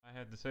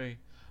had to say.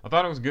 I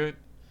thought it was good.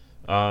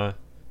 The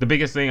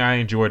biggest thing I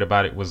enjoyed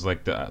about it was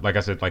like I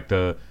said, like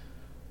the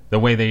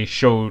way they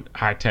showed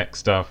high tech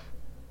stuff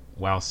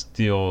while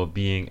still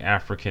being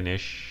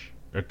Africanish,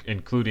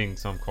 including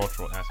some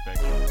cultural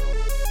aspects.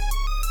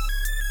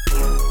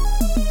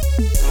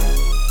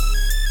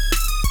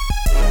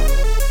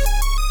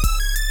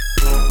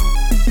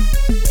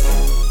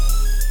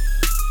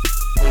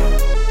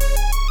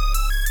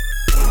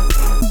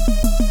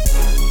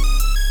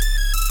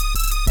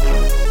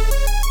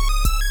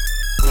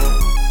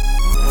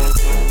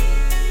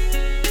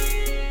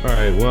 All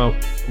right, well,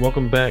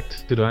 welcome back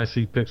to the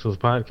IC Pixels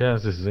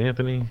podcast. This is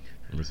Anthony.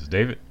 This is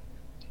David.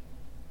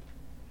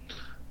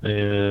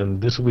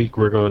 And this week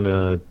we're going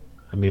to,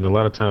 a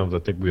lot of times I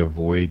think we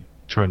avoid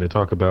trying to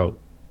talk about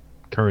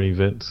current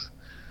events.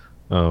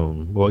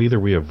 Well, either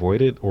we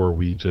avoid it or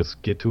we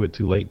just get to it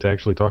too late to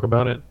actually talk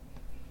about it,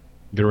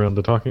 get around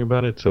to talking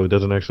about it, so it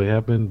doesn't actually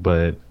happen.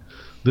 But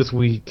this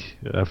week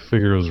I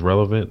figured it was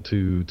relevant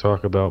to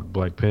talk about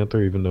Black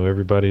Panther, even though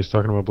everybody's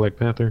talking about Black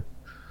Panther.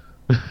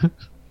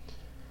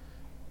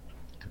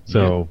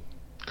 So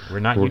we're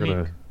not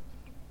unique.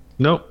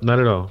 Nope, not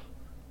at all.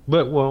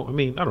 But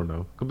I don't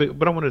know.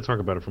 But I wanted to talk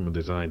about it from a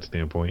design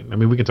standpoint.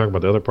 We can talk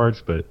about the other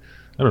parts, but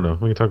I don't know.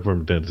 We can talk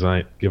from the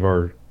design, give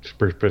our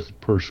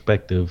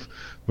perspective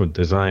from a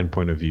design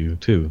point of view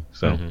too.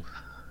 So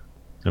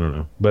I don't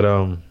know. But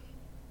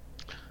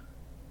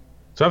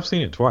so I've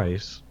seen it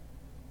twice.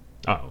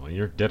 Oh, well,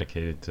 you're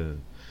dedicated to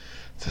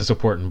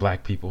supporting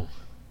Black people.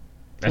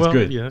 That's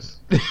good. Yes.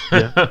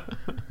 Yeah.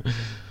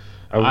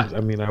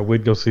 I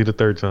would go see it the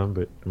third time,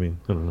 but I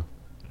don't know.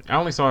 I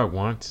only saw it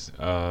once.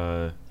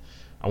 I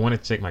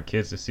wanted to take my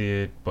kids to see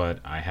it, but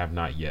I have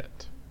not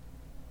yet.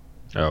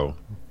 Oh.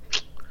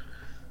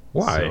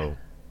 Why? So,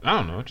 I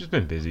don't know. I've just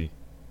been busy.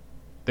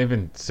 They've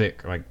been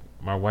sick. Like,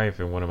 my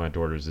wife and one of my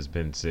daughters has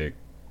been sick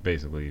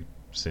basically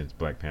since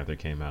Black Panther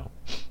came out.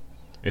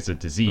 It's a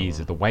disease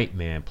that the white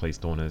man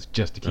placed on us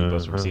just to keep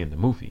us from seeing the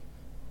movie.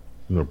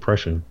 No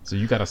oppression. So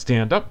you got to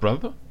stand up,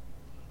 brother.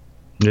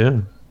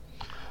 Yeah.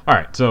 All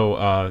right,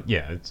 so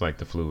it's like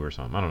the flu or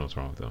something. I don't know what's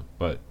wrong with them,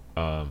 but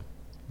I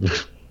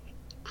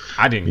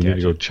didn't. You need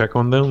to go check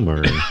on them,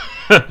 or so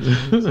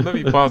let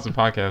me pause the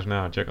podcast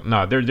now and check.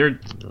 No, they're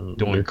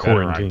doing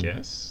better, I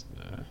guess.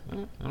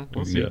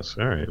 We'll see. Yes.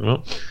 All right.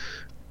 Well.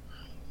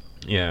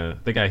 Yeah,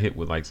 they got hit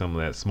with like some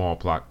of that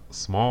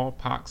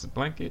smallpox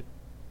blanket.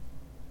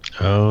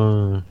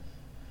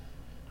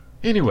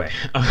 Anyway.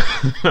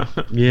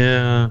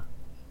 Yeah.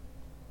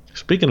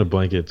 Speaking of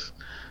blankets,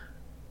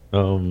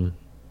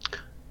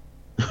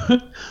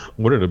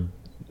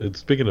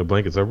 speaking of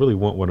blankets, I really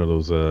want one of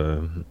those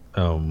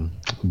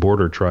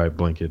border tribe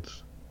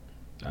blankets.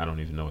 I don't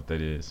even know what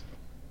that is.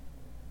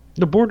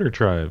 The border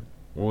tribe.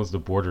 What was the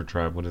border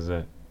tribe? What is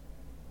that?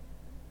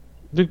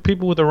 The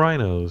people with the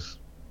rhinos.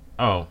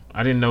 Oh,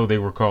 I didn't know they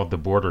were called the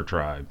border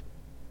tribe.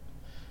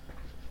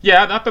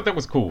 Yeah, I thought that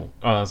was cool.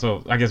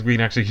 So I guess we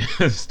can actually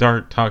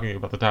start talking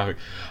about the topic.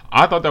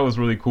 I thought that was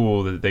really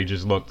cool that they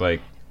just looked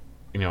like,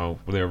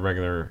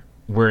 they're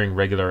wearing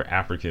regular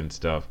African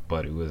stuff,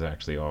 but it was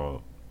actually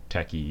all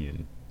techie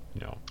and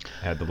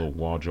had the little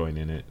wall joint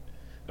in it,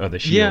 the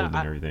shield and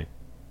everything.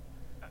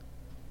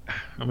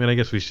 I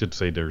guess we should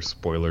say there's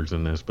spoilers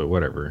in this, but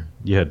whatever.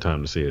 You had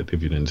time to see it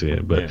if you didn't see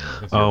it. But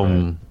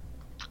I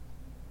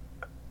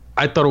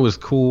thought it was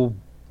cool.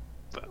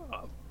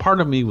 Part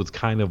of me was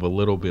kind of a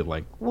little bit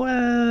like,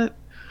 what?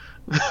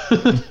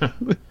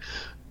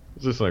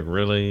 Just like,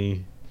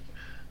 really?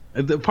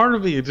 The part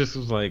of me, it just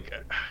was like,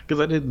 because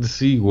I didn't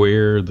see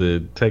where the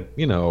tech,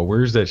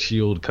 where's that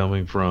shield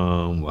coming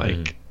from?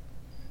 Like,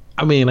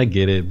 I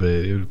get it,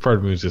 but part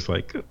of me was just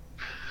like,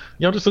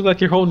 y'all just look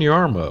like you're holding your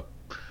arm up.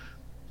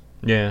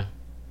 Yeah.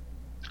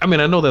 I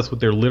know that's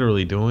what they're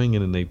literally doing,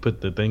 and then they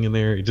put the thing in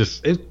there. It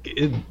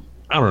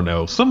I don't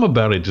know. Something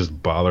about it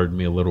just bothered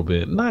me a little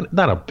bit. Not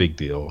a big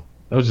deal.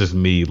 That was just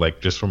me,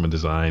 like, just from a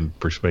design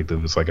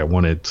perspective. It's like I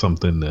wanted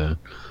something to,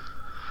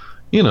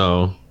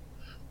 You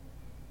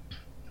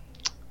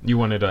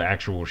wanted an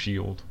actual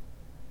shield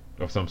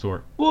of some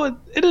sort. Well,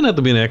 it didn't have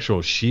to be an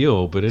actual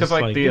shield, but it's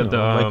like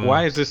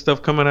why is this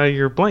stuff coming out of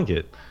your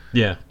blanket?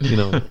 Yeah.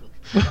 The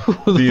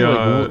people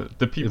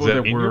is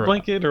that that in were your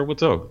blanket or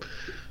what's up?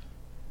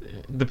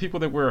 The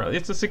people that were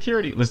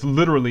it's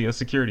literally a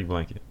security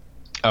blanket.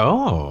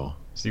 Oh.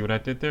 See what I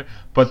did there?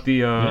 But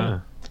the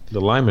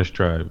Limish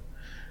tribe.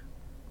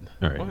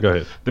 All right, go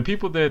ahead. The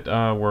people that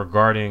were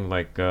guarding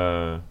like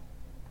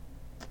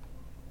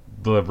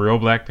the real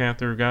Black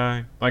Panther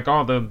guy, like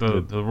all the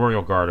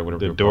Royal Guard or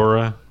whatever. The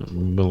Dora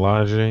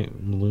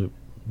Milaje.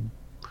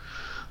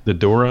 The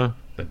Dora.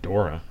 The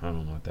Dora. I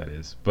don't know what that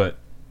is, but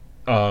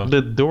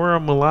the Dora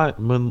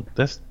Milaje.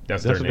 That's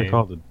their what name. They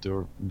call the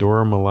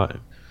Dora Milaje.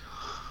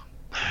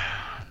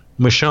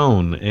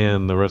 Michonne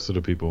and the rest of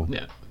the people.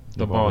 Yeah.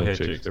 The bald head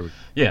chicks.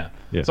 Yeah.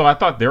 So I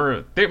thought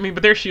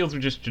but their shields were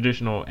just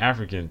traditional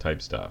African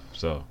type stuff.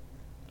 So.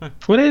 Well,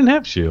 they didn't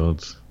have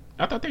shields.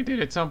 I thought they did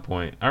at some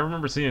point. I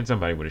remember seeing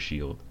somebody with a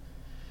shield.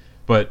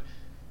 But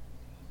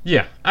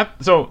yeah,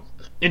 so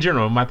in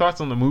general, my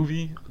thoughts on the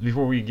movie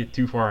before we get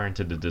too far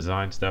into the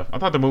design stuff. I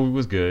thought the movie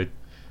was good.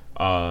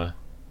 Uh,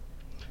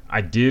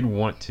 I did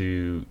want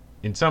to,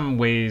 in some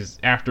ways,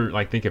 after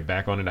like thinking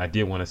back on it, I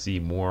did want to see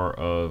more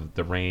of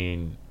the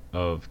reign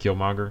of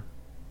Killmonger.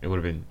 It would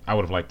have been, I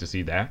would have liked to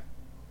see that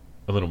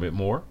a little bit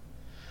more.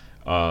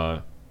 Uh,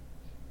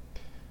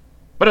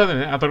 but other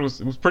than that, I thought it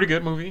was a pretty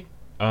good movie.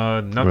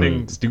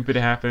 Nothing stupid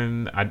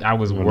happened. I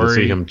was Want to see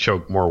worried. him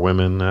choke more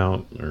women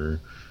out or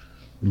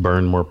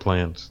burn more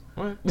plants.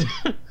 What?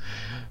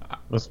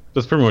 That's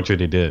pretty much what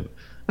he did.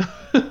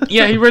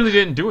 Yeah, he really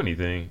didn't do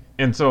anything,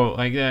 and so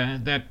like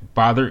that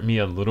bothered me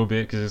a little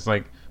bit because it's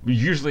like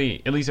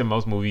usually, at least in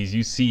most movies,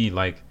 you see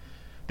like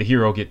the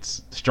hero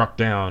gets struck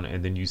down,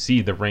 and then you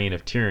see the reign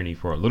of tyranny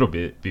for a little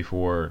bit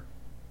before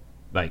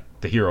like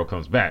the hero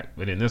comes back.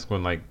 But in this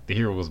one, like the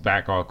hero was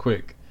back all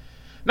quick.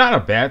 Not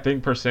a bad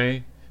thing per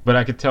se, but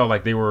I could tell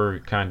like they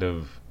were kind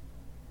of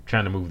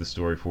trying to move the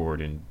story forward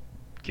and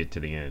get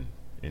to the end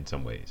in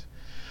some ways.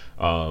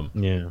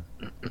 Yeah.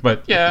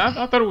 But yeah,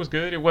 I thought it was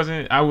good. It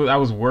wasn't. I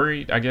was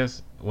worried. I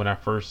guess when I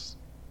first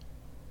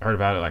heard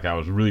about it, like I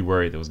was really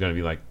worried it was going to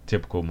be like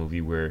typical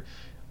movie where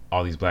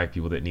all these black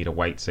people that need a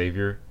white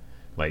savior.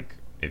 Like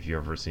if you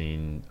ever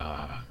seen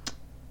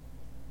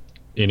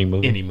Any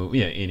movie.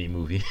 any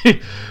movie,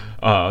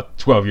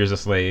 12 Years a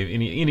Slave,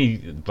 any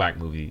black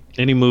movie.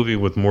 Any movie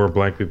with more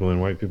black people than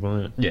white people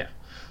in it. Yeah.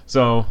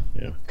 So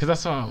Yeah. because I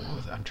saw,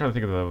 I'm trying to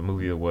think of the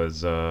movie that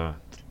was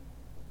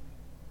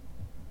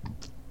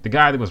the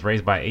guy that was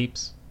raised by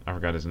apes. I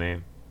forgot his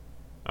name.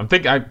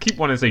 I keep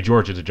wanting to say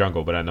George of the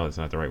Jungle, but I know it's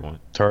not the right one.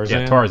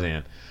 Tarzan. Yeah,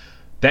 Tarzan.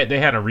 That they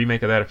had a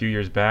remake of that a few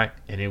years back,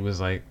 and it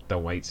was like the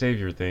white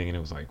savior thing, and it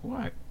was like,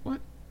 what?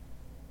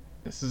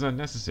 This is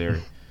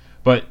unnecessary.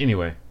 But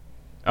anyway,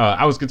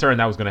 I was concerned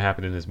that was going to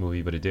happen in this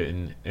movie, but it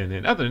didn't. And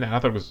then other than that, I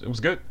thought it was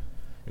good.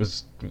 It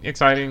was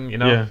exciting, you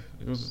know. Yeah.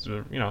 It was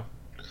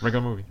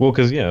regular movie. Well,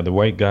 because the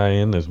white guy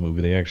in this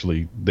movie, they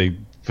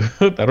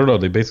I don't know,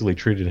 they basically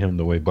treated him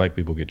the way black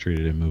people get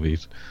treated in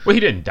movies. Well, he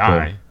didn't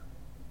die.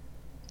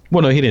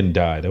 Well, no, he didn't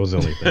die. That was the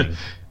only thing.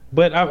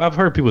 But I've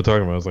heard people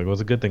talking about it. It's like, well,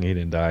 it's a good thing he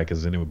didn't die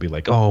because then it would be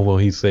like, oh, well,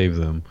 he saved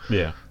them.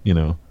 Yeah.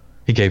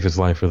 He gave his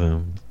life for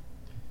them.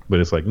 But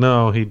it's like,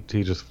 no, he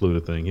just flew the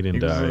thing. He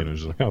didn't He was die. a- And it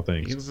was just like, oh,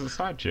 thanks. He was a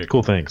side chick.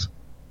 Cool, thanks.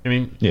 I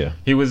mean, Yeah.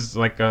 he was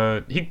like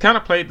he kind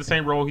of played the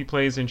same role he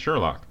plays in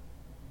Sherlock.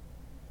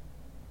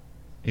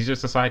 He's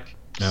just a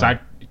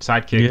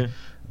sidekick Yeah.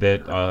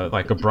 that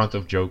like a brunt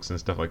of jokes and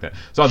stuff like that.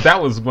 So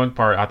that was one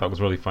part I thought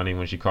was really funny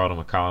when she called him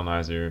a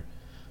colonizer.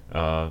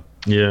 Yeah.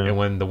 And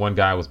when the one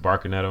guy was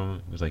barking at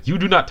him, he was like, "You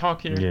do not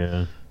talk here."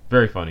 Yeah.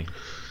 Very funny.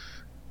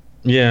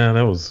 Yeah,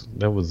 that was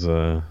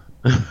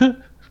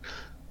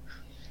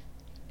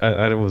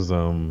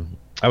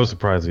I was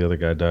surprised the other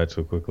guy died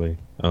so quickly.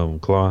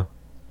 Claw.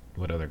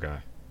 What other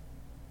guy?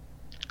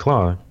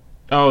 Claw.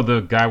 Oh,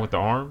 the guy with the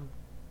arm.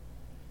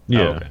 Yeah.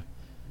 Oh, okay.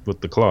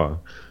 With the claw.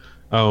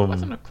 It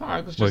wasn't a claw.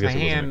 It was well, I just a guess it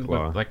wasn't a hand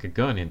claw. with like a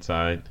gun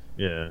inside.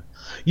 Yeah.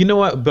 You know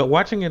what? But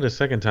watching it a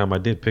second time, I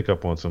did pick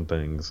up on some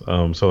things.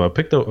 So I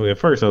picked up at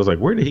first. I was like,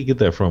 "Where did he get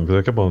that from?"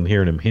 Because I kept on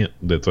hearing him hint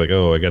that's like,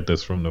 "Oh, I got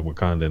this from the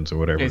Wakandans or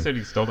whatever." Yeah, he said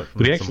he stole it from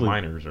But he some actually-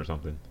 miners or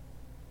something.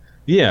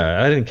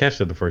 Yeah, I didn't catch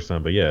that the first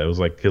time, but yeah, it was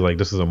like 'cause, like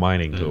this is a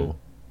mining tool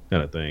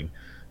kind of thing. And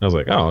I was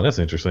like, "Oh, that's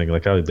interesting."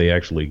 Like how they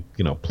actually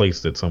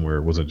placed it somewhere.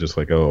 It wasn't just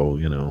like,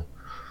 "Oh,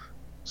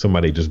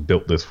 somebody just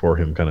built this for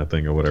him" kind of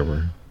thing or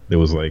whatever. It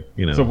was like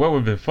So what would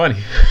have been funny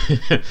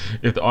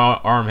if the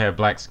arm had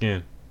black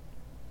skin?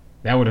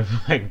 That would have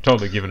like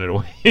totally given it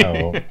away.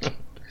 Oh.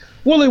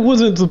 Well, it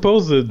wasn't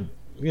supposed to,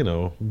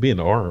 be an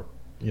arm.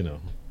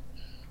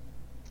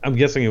 I'm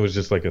guessing it was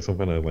just like some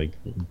kind of like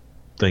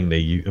thing they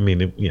use. I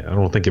mean, I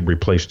don't think it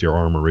replaced your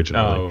arm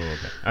originally. Oh, okay.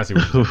 I see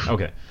what you're saying.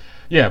 Okay.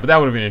 Yeah, but that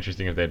would have been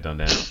interesting if they'd done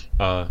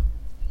that.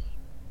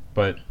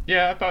 But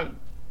yeah, I thought.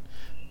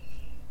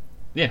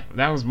 Yeah,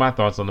 that was my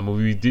thoughts on the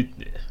movie.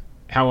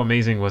 How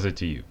amazing was it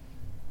to you?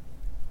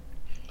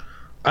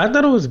 I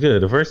thought it was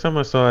good. The first time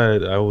I saw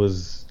it,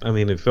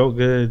 it felt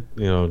good.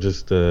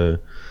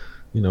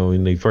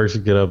 When they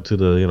first get up to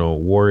the,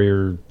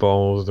 Warrior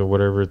Falls or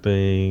whatever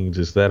thing,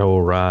 just that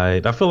whole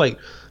ride. I feel like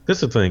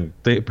this is the thing.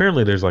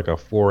 Apparently there's like a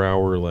 4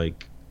 hour,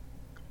 like,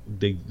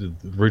 the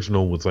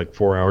original was like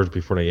 4 hours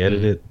before they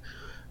edited it.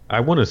 I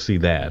want to see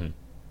that.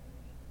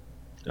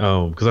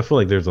 Because I feel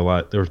like there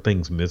are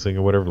things missing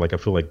or whatever. Like, I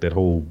feel like that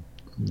whole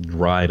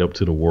ride up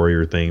to the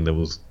Warrior thing, that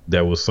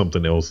was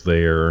something else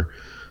there.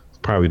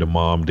 Probably the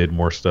mom did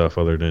more stuff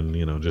other than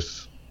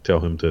just tell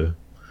him to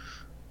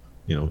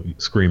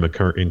scream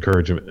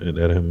encouragement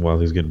at him while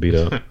he's getting beat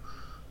up.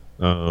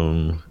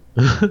 I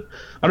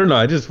don't know,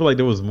 I just feel like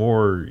there was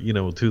more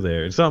to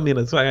there. So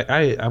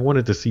I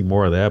wanted to see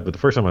more of that, but the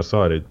first time I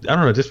saw it, I don't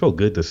know, it just felt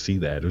good to see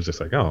that. It was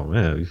just like, oh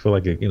man, you feel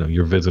like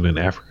you're visiting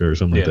Africa or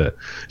something like that.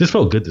 It just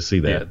felt good to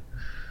see that.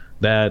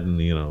 That, and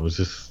it was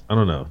just, I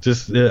don't know,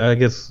 just I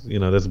guess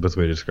that's the best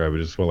way to describe it.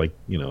 It just felt like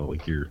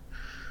like you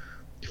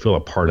feel a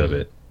part of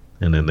it.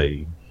 And then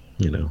they,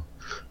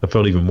 I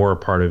felt even more a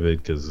part of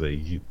it because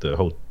the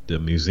the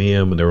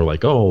museum, and they were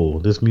like, "Oh,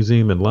 this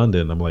museum in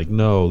London." I'm like,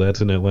 "No,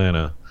 that's in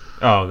Atlanta."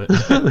 Oh,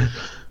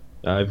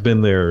 I've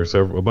been there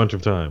a bunch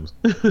of times.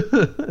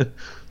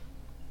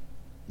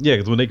 Yeah,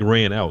 because when they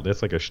ran out,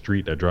 that's like a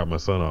street I dropped my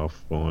son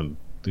off on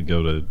to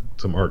go to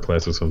some art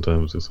classes.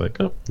 Sometimes it's like,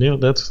 oh, yeah,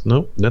 that's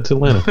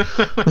Atlanta.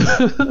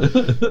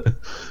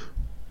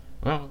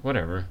 well,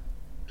 whatever.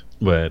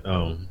 But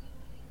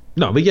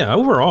no, but yeah,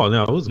 overall,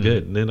 no, it was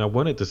good. Mm-hmm. And then I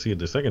wanted to see it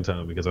the second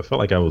time because I felt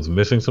like I was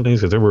missing some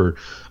things because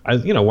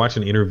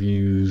watching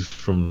interviews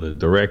from the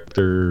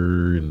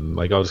director and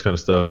like all this kind of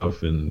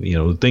stuff, and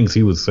the things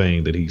he was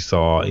saying that he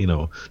saw,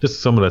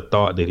 just some of the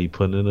thought that he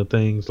put into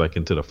things, like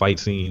into the fight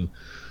scene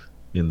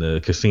in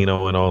the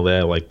casino and all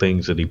that, like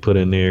things that he put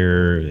in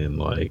there, and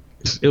like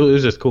it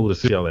was just cool to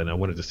see all that. And I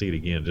wanted to see it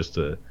again just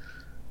to,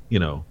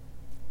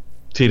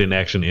 see it in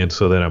action, and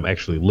so that I'm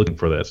actually looking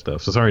for that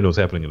stuff. Since I already know what's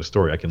happening in the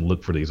story, I can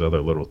look for these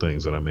other little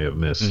things that I may have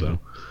missed. Mm-hmm. So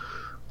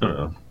I don't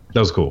know. That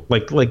was cool.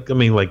 Like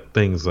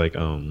things like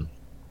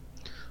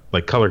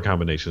color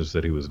combinations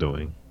that he was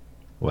doing,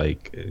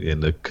 like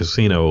in the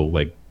casino,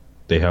 like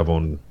they have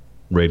on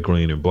red,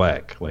 green, and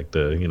black, like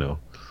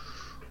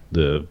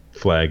the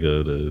flag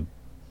of the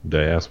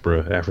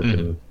diaspora,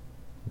 African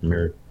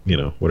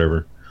American,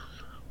 whatever,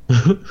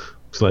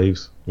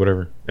 slaves,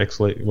 whatever,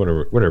 ex-slave,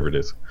 whatever it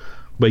is.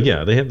 But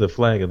yeah, they have the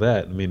flag of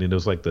that. I mean, it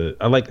was like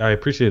I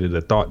appreciated the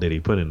thought that he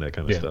put in that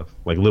kind of stuff,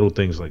 like little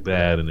things like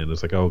that. And then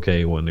it's like,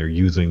 okay, when they're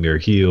using their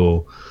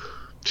heel,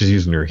 she's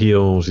using her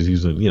heel. She's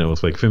using,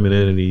 it's like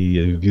femininity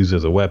used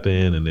as a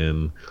weapon. And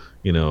then,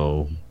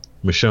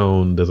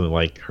 Michonne doesn't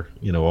like her,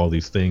 all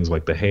these things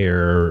like the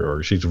hair,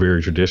 or she's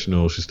very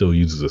traditional. She still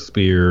uses a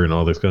spear and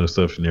all this kind of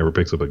stuff. She never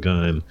picks up a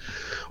gun,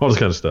 all this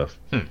kind of stuff.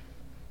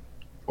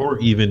 Or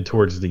even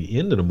towards the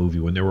end of the movie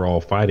when they were all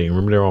fighting.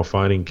 Remember, they were all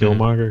fighting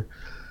Killmonger?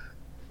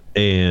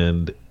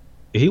 And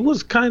he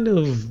was kind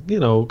of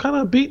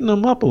beating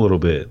them up a little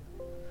bit.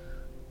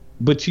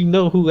 But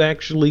who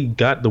actually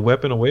got the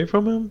weapon away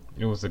from him?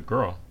 It was a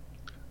girl.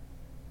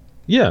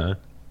 Yeah.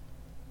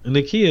 And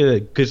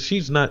Nakia, because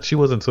she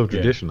wasn't so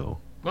traditional.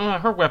 Well,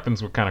 her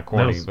weapons were kind of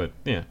corny, but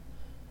yeah.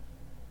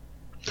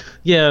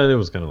 Yeah, it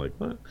was kind of like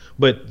what?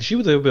 But she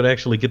was able to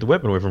actually get the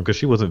weapon away from him because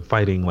she wasn't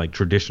fighting like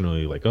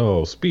traditionally, like,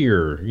 oh,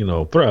 spear,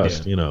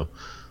 thrust,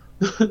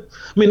 I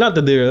mean, not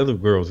that the other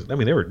girls. I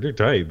mean, they're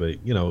tight, but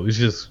it's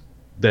just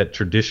that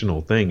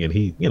traditional thing. And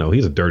he's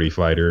a dirty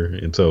fighter,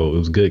 and so it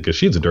was good because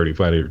she's a dirty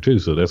fighter too.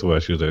 So that's why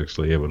she was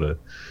actually able to,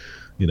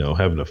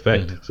 have an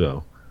effect. Mm-hmm.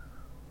 So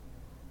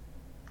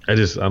I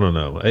don't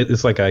know.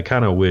 It's like I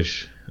kind of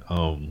wish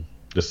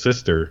the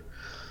sister.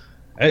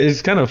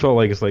 It kind of felt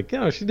like it's like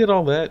she did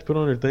all that, put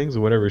on her things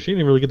or whatever. She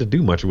didn't really get to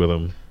do much with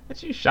them. And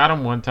she shot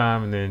him one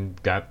time and then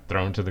got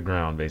thrown to the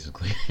ground,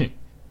 basically.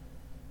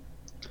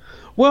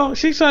 Well,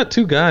 she shot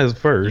two guys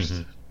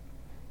first,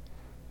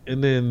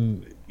 and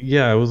then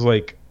it was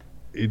like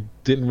it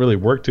didn't really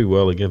work too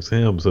well against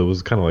him. So it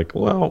was kind of like,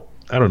 well,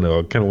 I don't know.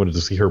 I kind of wanted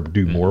to see her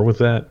do more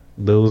with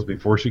those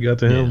before she got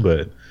to him,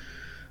 but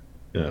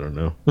I don't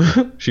know.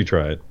 She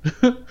tried.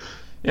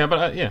 Yeah,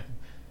 but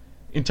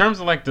in terms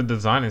of like the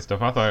design and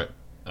stuff, I thought,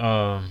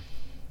 I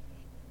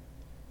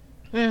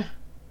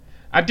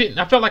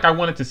felt like I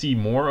wanted to see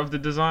more of the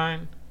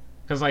design,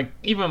 because like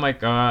even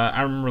like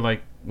I remember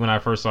like when I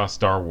first saw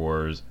Star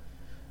Wars,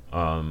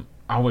 I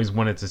always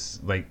wanted to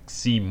like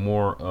see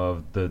more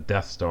of the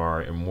Death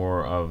Star and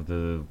more of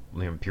the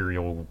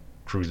Imperial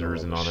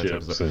cruisers and all that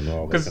type of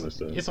stuff.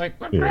 Because it's like,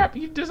 what crap,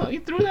 you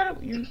threw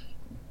that, you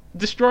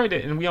destroyed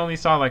it, and we only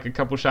saw like a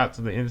couple shots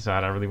of the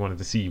inside. I really wanted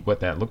to see what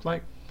that looked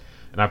like,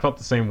 and I felt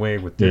the same way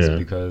with this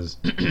because,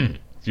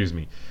 excuse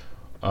me,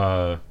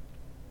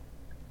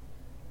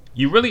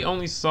 you really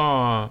only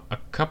saw a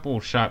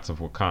couple shots of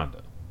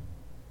Wakanda.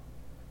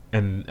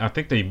 And I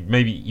think they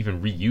maybe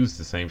even reused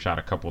the same shot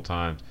a couple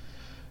times,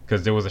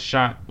 because there was a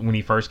shot when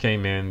he first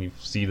came in, you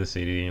see the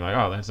city and you're like,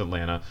 oh, that's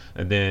Atlanta.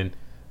 And then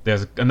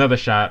there's another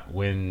shot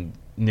when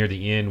near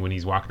the end when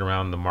he's walking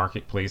around the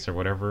marketplace or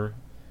whatever,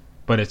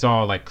 but it's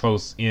all like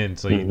close in,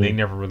 so they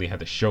never really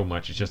had to show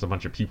much. It's just a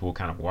bunch of people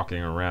kind of walking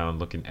around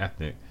looking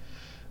ethnic.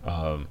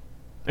 And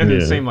then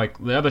the same, like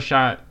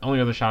the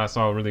only other shot I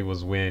saw really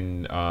was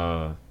when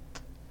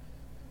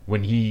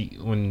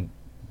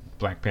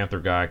Black Panther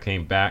guy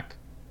came back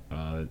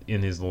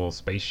in his little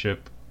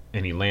spaceship,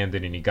 and he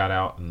landed and he got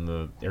out and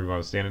everybody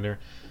was standing there.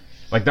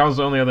 Like that was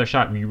the only other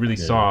shot where you really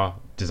saw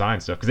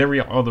design stuff,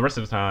 because all the rest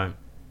of the time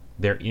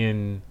they're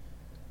in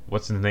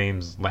what's his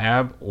name's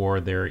lab, or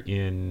they're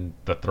in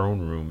the throne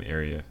room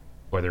area,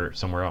 or they're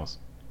somewhere else.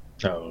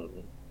 Oh,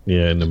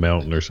 yeah, in the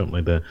mountain or something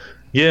like that.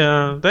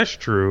 Yeah, that's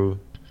true.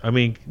 I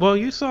mean, well,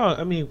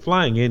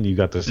 flying in, you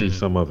got to see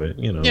some of it,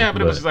 Yeah,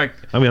 but it was just like,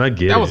 I mean, I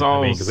get that it. was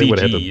all because CG, they would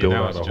have to build and that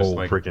out a was whole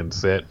just freaking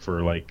set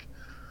for like.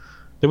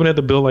 They would have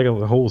to build like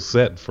a whole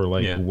set for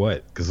like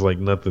what? Because like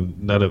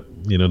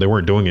they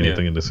weren't doing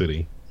anything in the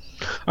city.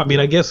 I mean,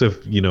 I guess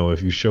if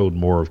you showed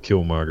more of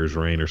Killmonger's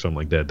reign or something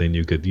like that, then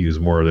you could use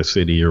more of the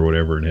city or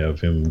whatever and have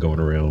him going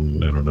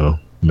around, I don't know,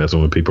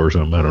 messing with people or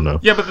something. I don't know.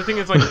 Yeah, but the thing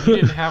is, like, he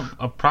didn't have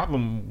a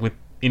problem with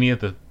any of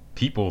the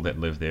people that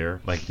live there,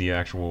 like the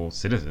actual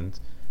citizens.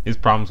 His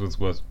problems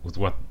was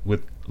what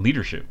with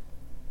leadership.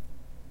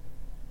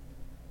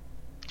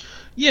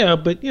 Yeah,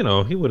 but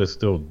he would have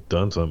still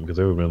done something because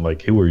they would have been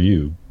like, "Who are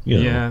you?"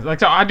 Yeah, like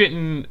so I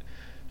didn't.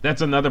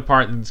 That's another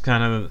part that's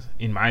kind of,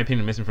 in my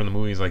opinion, missing from the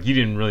movies. Like you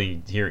didn't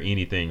really hear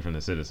anything from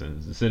the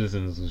citizens. The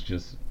citizens was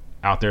just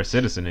out there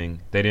citizening.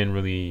 They didn't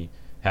really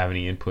have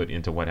any input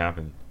into what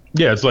happened.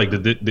 Yeah, it's like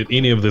did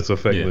any of this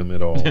affect Yeah. them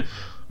at all?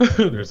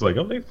 It's like,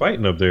 oh, they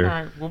fighting up All there.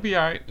 right, we'll be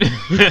all right.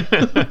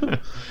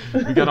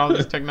 We got all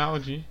this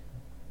technology.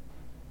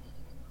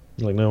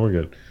 Like, no, we're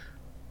good.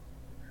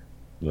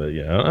 But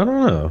yeah, I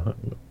don't know.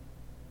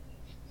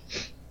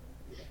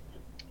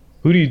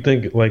 Who do you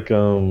think, like,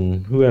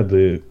 who had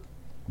the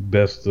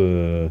best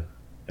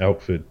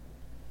outfit?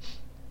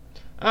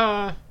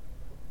 Uh,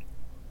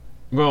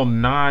 well,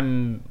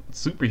 non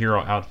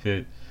superhero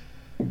outfit.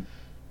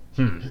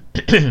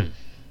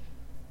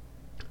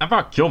 I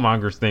thought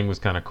Killmonger's thing was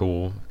kind of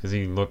cool because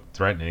he looked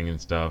threatening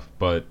and stuff.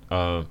 But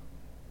After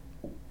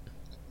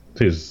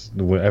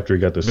he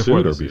got the Before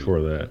suit the or suit.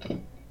 before that?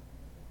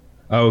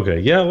 Oh, okay.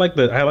 Yeah, I like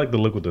the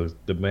look with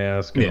the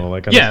mask and all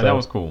that kind of yeah, stuff. that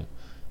was cool.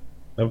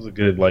 That was a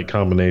good like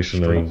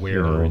combination of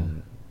Streetwear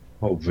and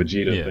whole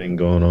Vegeta Yeah. thing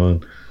going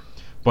on.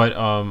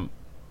 But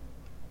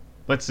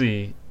let's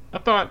see. I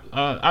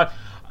thought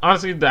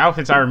honestly the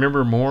outfits I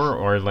remember more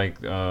are like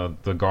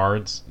the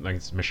guards, like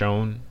it's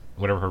Michonne,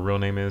 whatever her real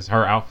name is,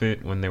 her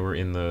outfit when they were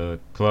in the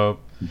club.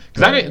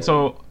 Because I didn't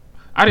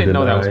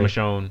know that was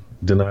Michonne.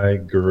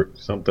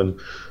 Something.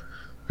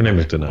 Her name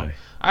is Denai.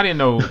 I didn't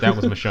know that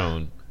was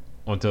Michonne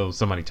until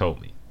somebody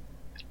told me.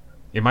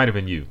 It might have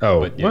been you.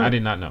 Oh, but yeah, what? I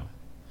did not know.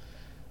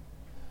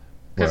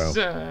 Because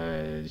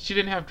Wow. she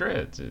didn't have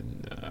dreads,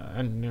 and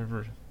I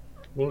never.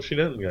 Well, she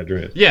doesn't got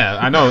dressed. Yeah,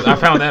 I know. I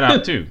found that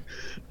out too.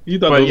 You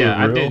thought But those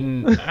yeah, were real? I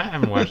didn't. I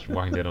haven't watched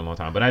Walking Dead in a long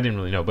time, but I didn't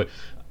really know. But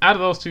out of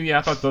those two, yeah,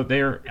 I thought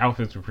their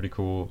outfits were pretty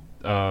cool.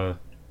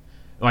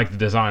 Like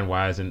design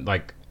wise, and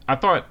like I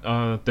thought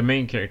the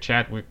main character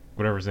Chadwick,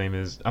 whatever his name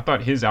is, I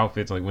thought his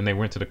outfits, like when they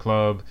went to the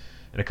club,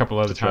 and a couple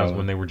other times T'Challa.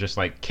 when they were just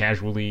like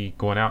casually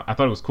going out, I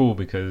thought it was cool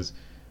because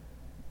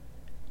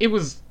it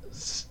was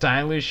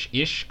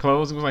stylish-ish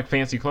clothes. It was like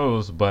fancy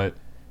clothes, but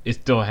it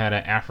still had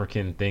an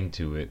African thing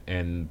to it,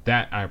 and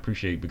that I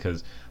appreciate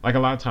because, like, a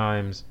lot of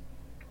times,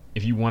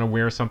 if you want to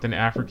wear something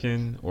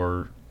African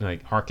or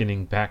like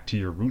harkening back to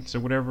your roots or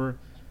whatever,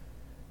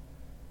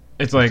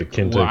 it's Like like,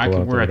 the kente well, I cloth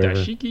could or wear a whatever.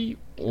 dashiki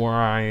or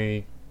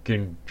I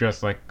can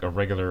dress like a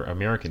regular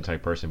American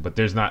type person, but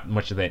there's not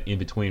much of that in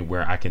between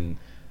where I can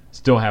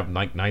still have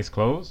like nice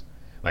clothes,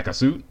 like a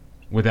suit,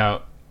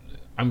 without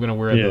I'm gonna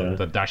wear Yeah.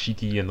 the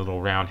dashiki and the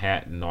little round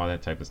hat and all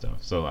that type of stuff.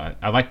 So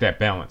I like that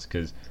balance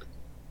because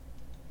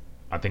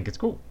I think it's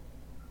cool.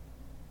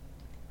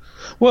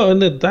 Well,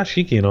 and the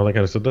dashiki and all that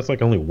kind of stuff, that's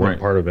like only one Right.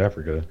 part of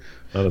Africa.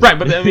 Right,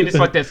 but I mean, it's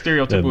like that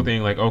stereotypical And-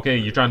 thing. Like, okay,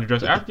 you're trying to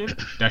dress African,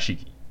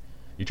 dashiki.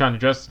 You're trying to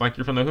dress like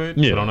you're from the hood,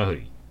 Yeah. put on a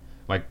hoodie.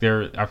 Like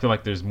I feel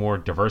like there's more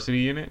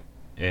diversity in it,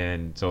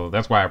 and so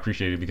that's why I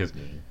appreciate it because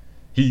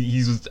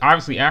he's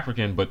obviously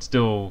African, but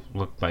still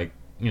looked like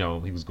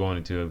he was going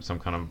into some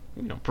kind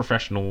of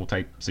professional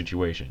type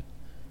situation.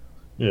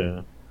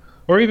 Yeah.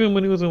 Or even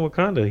when he was in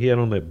Wakanda, he had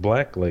on that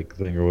black like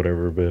thing or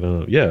whatever.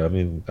 But yeah, I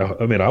mean,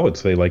 I would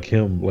say like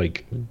him,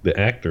 like the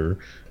actor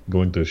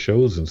going to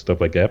shows and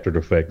stuff like after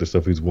the fact, the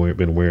stuff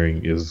been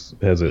wearing has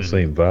that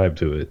same vibe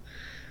to it.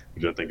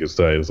 Which I think is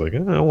tight. It's like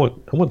I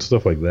want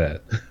stuff like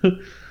that.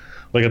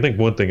 Like I think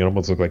one thing it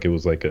almost looked like it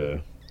was like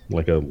a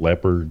like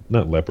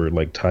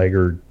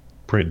tiger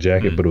print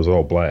jacket, but it was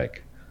all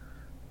black.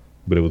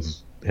 But it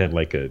had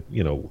like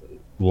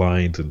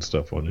lines and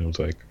stuff on it. It was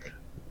like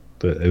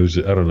I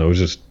don't know. It was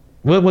just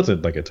it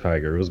wasn't like a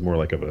tiger. It was more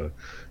like of a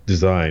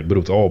design, but it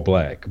was all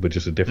black, but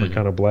just a different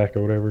kind of black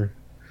or whatever.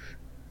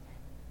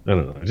 I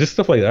don't know. Just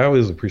stuff like that. I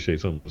always appreciate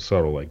something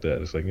subtle like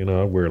that. It's like,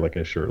 I'd wear like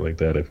a shirt like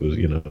that if it was,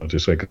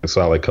 just like a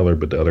solid color,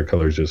 but the other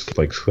color is just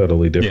like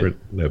subtly different.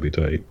 That'd be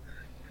tight.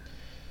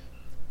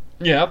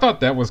 Yeah, I thought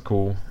that was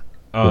cool.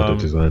 I'll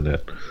design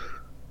that.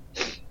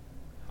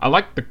 I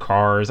like the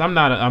cars. I'm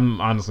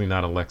honestly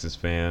not a Lexus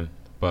fan,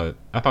 but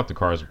I thought the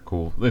cars were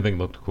cool. They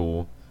looked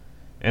cool.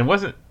 And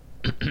wasn't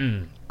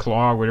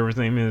Claw, whatever his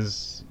name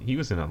is, he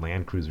was in a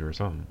Land Cruiser or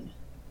something.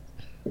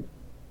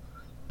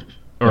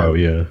 Oh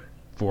yeah.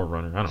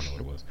 Forerunner. I don't know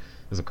what it was.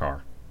 It was a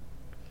car.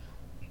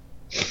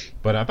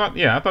 But I thought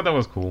that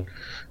was cool.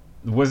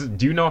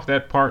 Do you know if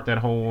that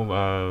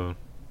whole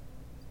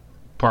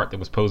part that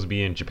was supposed to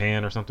be in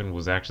Japan or something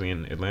was actually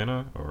in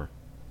Atlanta or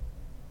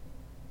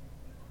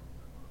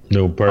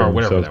No, part or of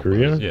whatever South that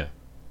Korea? was? Yeah.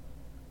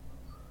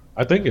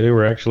 I think they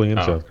were actually in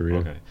South Korea.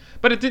 Okay.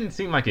 But it didn't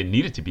seem like it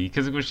needed to be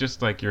because it was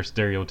just like your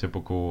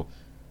stereotypical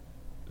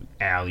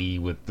alley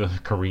with the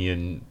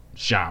Korean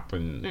shop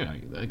and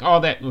like all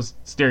that was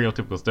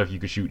stereotypical stuff you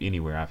could shoot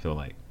anywhere. I feel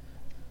like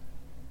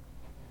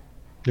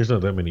There's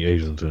not that many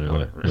Asians in it.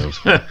 whatever. No.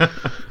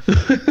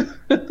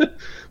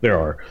 There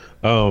are.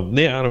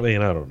 Yeah, I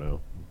don't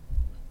know.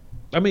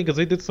 I mean, because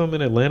they did some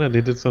in Atlanta,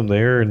 they did some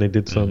there, and they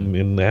did some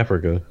in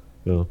Africa.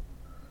 So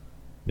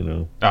You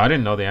know, Oh, I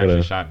didn't know they actually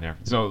gotta shot in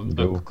Africa. So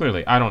go.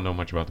 clearly, I don't know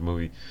much about the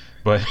movie,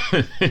 but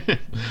I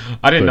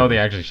didn't know But they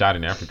actually shot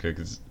in Africa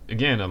because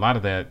again, a lot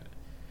of that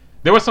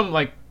there was some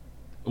like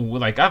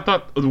I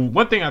thought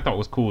one thing I thought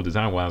was cool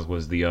design wise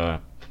was the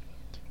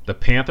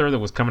panther that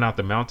was coming out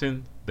the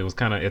mountain that was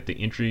kind of at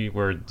the entry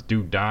where the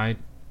dude died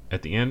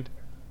at the end.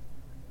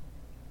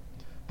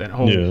 That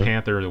whole yeah,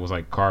 panther that was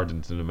like carved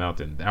into the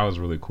mountain that was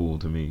really cool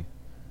to me.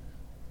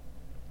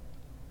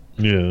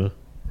 yeah, And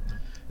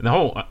the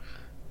whole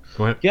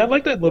go ahead. yeah. I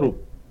like that little.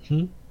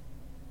 Hmm?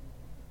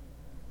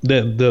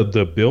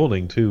 The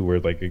building too, where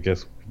like I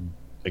guess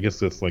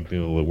that's like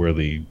where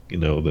the the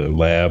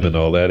lab and Mm-hmm.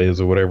 all that is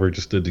or whatever.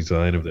 Just the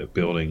design of that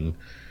building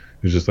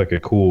is just like a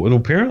cool. And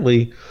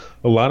apparently,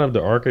 a lot of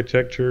the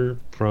architecture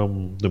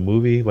from the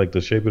movie, like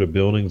the shape of the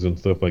buildings and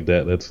stuff like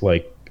that, that's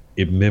like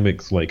it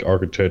mimics like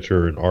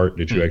architecture and art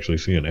that you Hmm. actually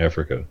see in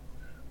Africa.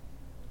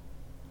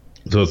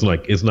 So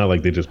it's not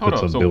like they just Hold put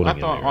up. some So I building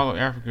in thought there. all of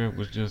Africa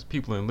was just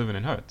people living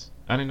in huts.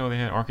 I didn't know they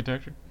had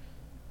architecture.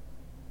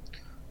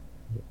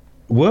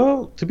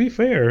 Well, to be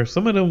fair,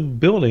 some of them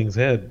buildings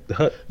had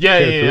hut Yeah,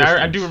 yeah, yeah. I do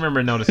characteristics.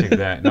 remember noticing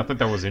that, and I thought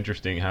that was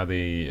interesting how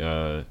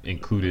they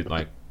included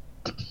like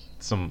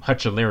some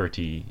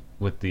hutchularity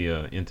with the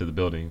into the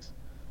buildings.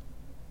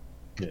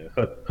 Yeah,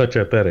 hutch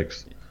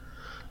aesthetics.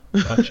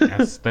 Hutch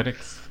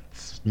aesthetics.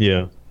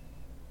 Yeah,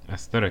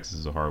 Aesthetics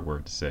is a hard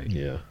word to say,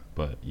 yeah,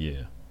 but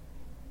yeah.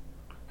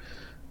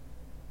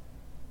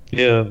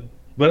 yeah.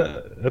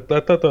 But I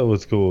thought that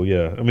was cool.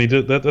 Yeah, I mean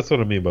that's what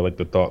I mean by like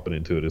the thought put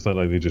into it. It's not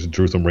like they just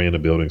drew some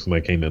random building.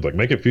 Somebody came in like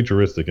make it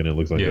futuristic, and it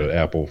looks like Yeah. an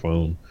Apple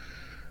phone.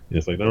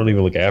 It's like they don't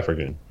even look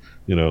African,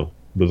 you know.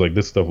 But it's like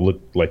this stuff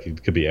looked like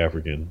it could be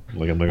African.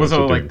 Like I'm not Well, gonna so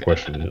sit there and like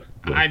question it.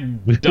 I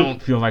But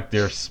don't feel like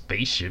their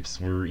spaceships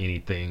were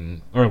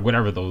anything, or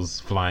whatever those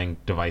flying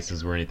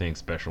devices were anything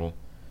special.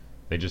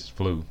 They just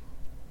flew.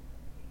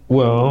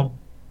 well,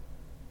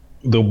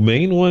 the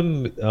main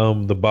one,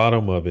 the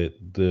bottom of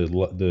it, the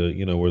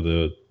where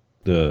the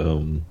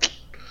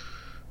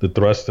the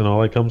thrust and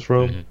all that comes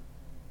from, Hmm.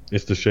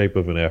 it's the shape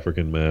of an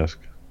African mask.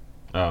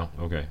 Oh,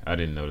 okay. I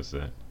didn't notice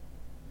that.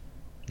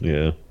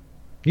 Yeah.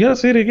 Yeah,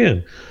 say it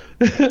again.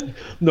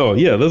 No,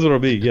 yeah, that's what I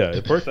mean. Yeah,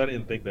 at first I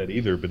didn't think that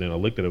either, but then I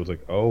looked at it, I was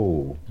like,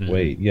 oh, Hmm.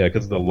 wait, yeah,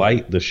 because the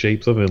light, the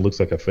shapes of it looks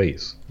like a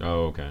face.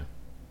 Oh, okay.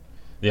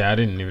 Yeah, I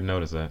didn't even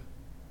notice that.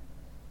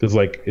 Because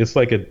like it's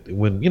like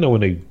when when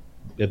they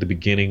at the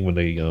beginning when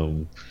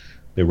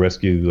they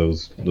rescue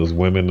those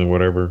women or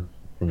whatever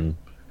from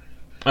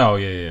Oh,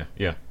 yeah,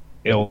 yeah,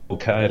 yeah. Al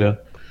Qaeda.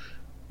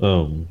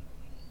 Um,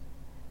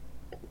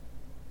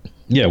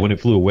 yeah, when it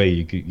flew away,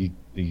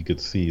 you could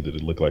see that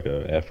it looked like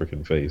a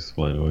African face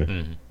flying away.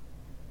 Hmm.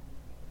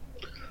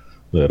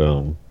 But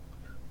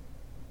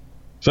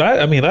so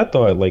I mean, I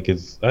thought like and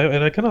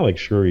I kind of like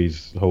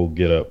Shuri's whole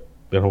get up,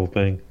 that whole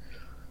thing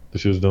that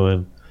she was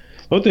doing.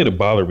 The only thing that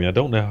bothered me, I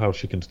don't know how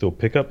she can still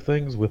pick up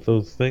things with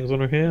those things on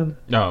her hand.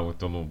 No, with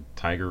the little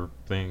tiger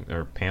thing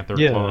or panther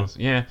Yeah, claws.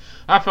 Yeah,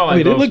 I felt I like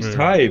mean, it those looks were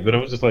tight, but I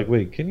was just like,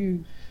 wait, can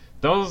you?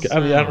 those. I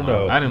mean, I I don't don't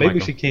know. know. I didn't like Maybe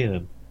them. she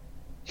can.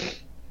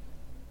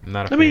 I'm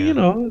not a I mean, fan.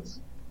 it was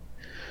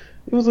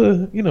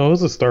it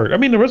was a start. I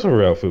mean, the rest of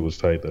her outfit was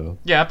tight though.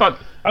 Yeah, I thought.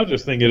 I was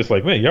just thinking, it's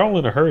like, man, y'all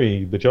in a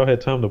hurry, but y'all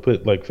had time to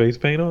put like face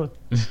paint on.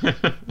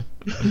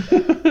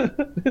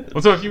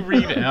 Well, so if you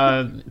read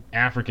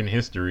African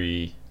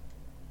history,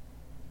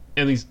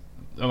 at least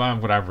a lot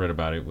of what I've read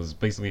about it was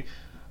basically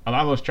a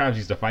lot of those tribes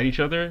used to fight each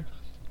other,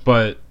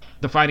 but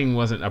the fighting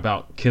wasn't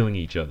about killing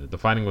each other. The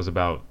fighting was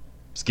about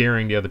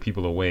scaring the other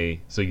people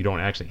away so you don't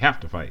actually have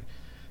to fight,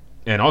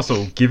 and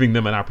also giving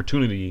them an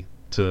opportunity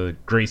to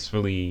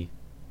gracefully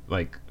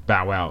like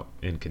bow out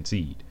and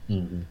concede.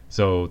 Mhm.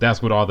 So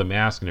that's what all the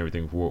masks and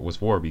everything was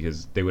for,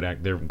 because they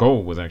would their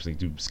goal was actually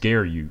to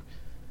scare you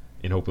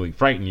and hopefully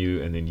frighten you,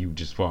 and then you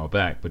just fall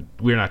back. But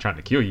we're not trying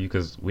to kill you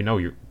because we know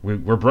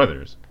we're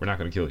brothers. We're not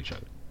going to kill each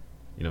other.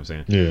 You know what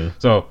I'm saying? Yeah.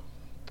 So,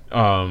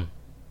 um,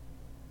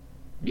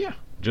 yeah,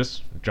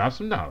 just drop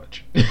some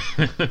knowledge.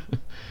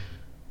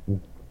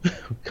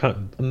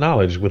 But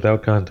Knowledge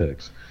without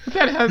context.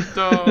 that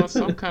had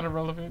some kind of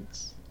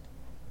relevance.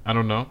 I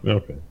don't know.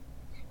 Okay.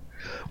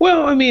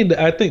 Well, I mean,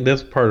 I think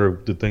that's part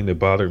of the thing that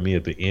bothered me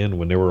at the end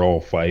when they were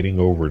all fighting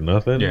over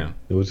nothing. Yeah.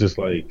 It was just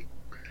like,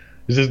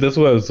 it's just that's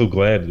why I was so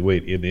glad the way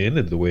it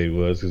ended the way it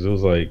was, because it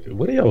was like,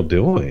 what are y'all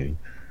doing?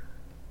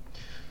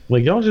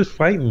 Like y'all just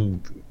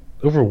fighting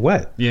over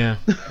what? Yeah,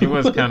 it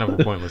was kind of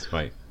a pointless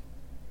fight.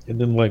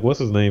 And then like, what's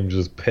his name?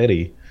 Just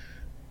petty.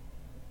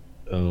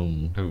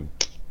 Who?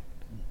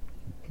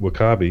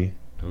 Wakabi.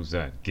 Who's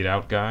that? Get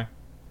out guy?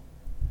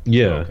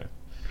 Yeah, Okay.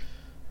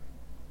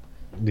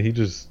 he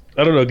just.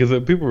 I don't know because I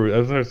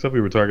heard some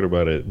people were talking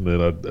about it, and then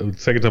the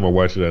second time I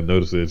watched it, I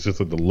noticed it. It's just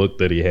like the look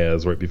that he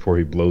has right before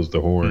he blows the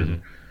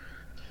horn.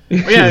 Well,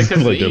 yeah, It's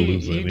because like they're he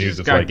losing. He's just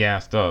just got like,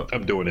 gassed up.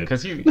 I'm doing it.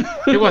 Because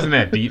it wasn't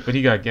that deep, but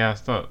he got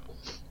gassed up.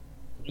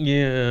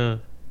 Yeah.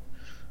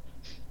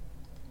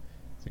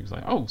 So he was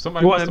like, "Oh,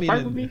 somebody Well, wants I to mean,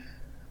 fight with me.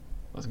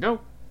 Let's go."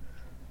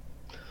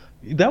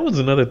 That was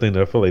another thing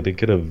that I felt like they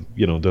could have,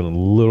 done a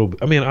little.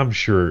 I mean, I'm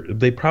sure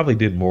they probably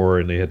did more,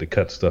 and they had to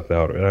cut stuff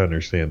out. I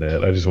understand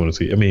that. I just want to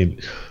see. I mean,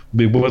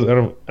 it was. I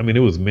don't. I mean,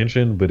 it was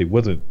mentioned, but it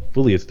wasn't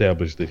fully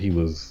established that he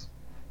was,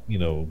 you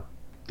know,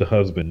 the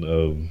husband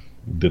of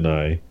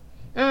Denai.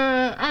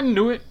 I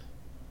knew it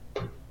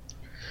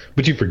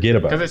But you forget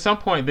about because at it. some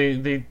point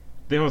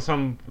there was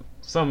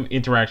some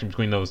interaction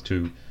between those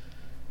two,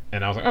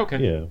 and I was like, okay.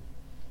 Yeah,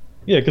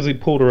 yeah, because he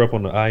pulled her up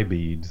on the eye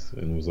beads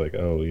and was like,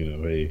 "Oh,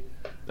 hey."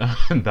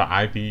 The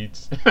eye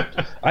beads.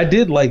 I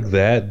did like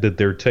that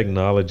their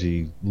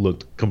technology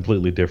looked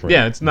completely different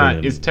Yeah, it's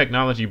not. It's than.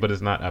 technology, but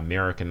it's not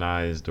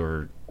Americanized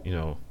or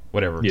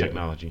whatever Yeah,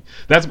 technology.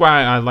 That's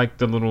why I like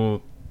the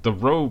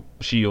robe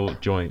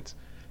shield joints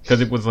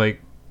because it was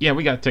like, yeah,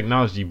 we got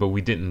technology, but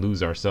we didn't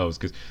lose ourselves.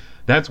 Because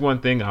that's one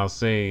thing I'll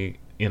say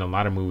in a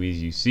lot of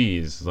movies you see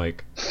is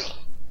like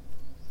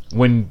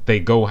when they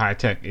go high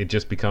tech, it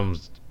just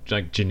becomes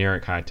like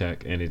generic high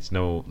tech, and it's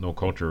no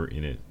culture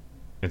in it.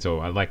 And so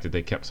I like that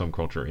they kept some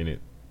culture in it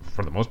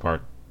for the most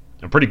part,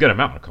 a pretty good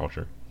amount of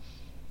culture.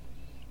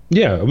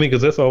 yeah. I mean,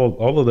 because that's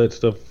all of that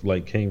stuff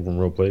like came from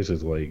real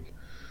places. Like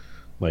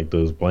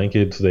those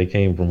blankets, they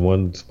came from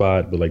one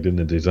spot, but like then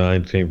the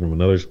design came from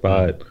another Mm.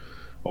 spot.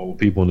 All the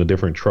people in the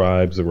different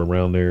tribes that were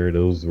around there,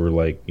 those were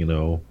like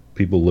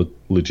people look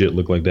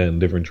like that in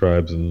different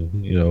tribes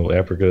in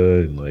Africa,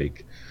 and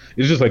like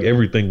it's just like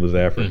everything was Hmm.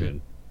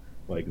 African,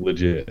 like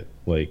legit.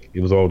 Like it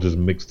was all just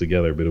mixed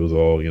together, but it was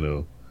all.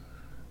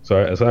 So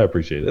I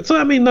appreciate it. So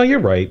I mean, no, you're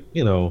right.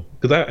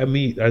 Because I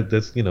mean,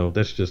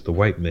 that's just the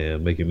white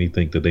man making me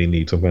think that they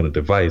need some kind of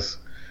device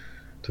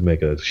to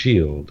make a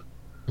shield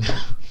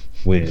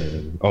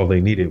when all they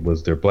needed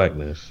was their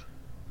blackness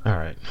All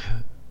right.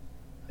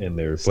 and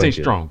their Stay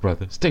blanket. strong,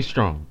 brother. Stay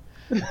strong.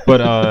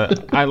 But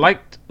I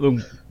liked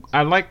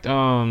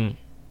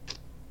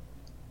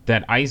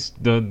that ice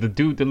the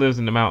dude that lives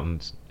in the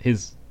mountains.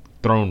 His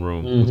throne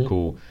room was Hmm.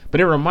 cool.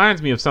 But it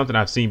reminds me of something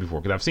I've seen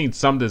before because I've seen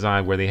some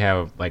design where they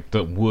have like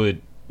the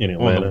wood In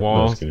on the Atlanta,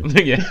 no, just walls.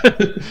 kidding.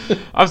 Yeah.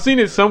 I've seen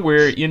it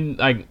somewhere in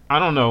like I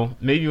don't know,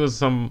 maybe it was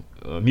some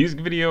music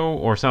video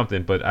or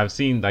something, but I've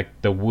seen like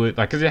the wood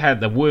like cuz it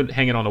had the wood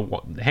hanging on the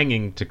wall,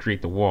 hanging to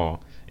create the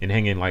wall and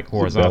hanging like Is it belly?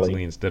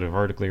 horizontally instead of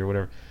vertically or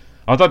whatever.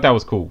 I thought that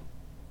was cool.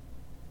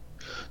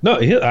 No,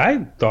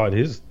 I thought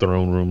his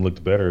throne room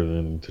looked better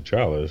than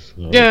T'Challa's.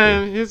 Yeah,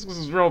 Honestly. his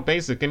was real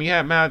basic, and he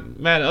had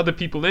mad other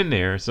people in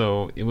there,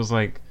 so it was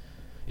like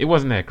it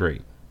wasn't that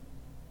great.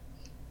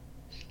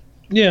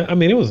 Yeah, I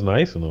mean it was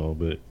nice and all,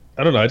 but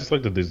I don't know. I just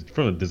like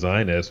from a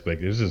design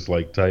aspect. It's just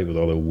like tight with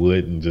all the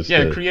wood and just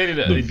Yeah, the it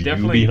view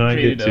definitely behind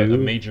it created a too.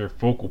 major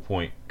focal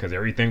point because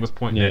everything was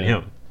pointing at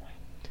Yeah, him.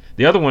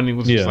 The other one it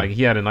was just yeah, like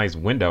he had a nice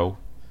window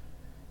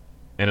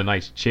and a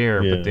nice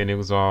chair, but yeah. then it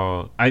was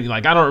all I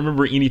don't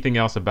remember anything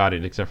else about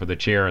it except for the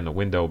chair and the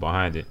window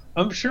behind it.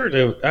 I'm sure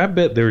I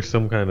bet there's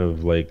some kind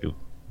of like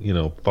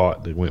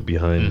thought that went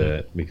behind Hmm.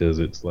 that because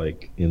it's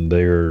like in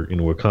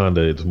Wakanda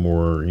it's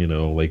more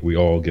like we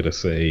all get a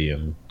say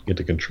and get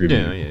to Yeah,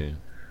 contribute, yeah,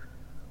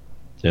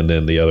 yeah. and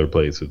then the other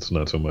place it's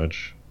not so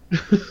much.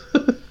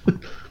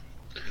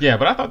 Yeah,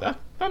 but I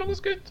thought it was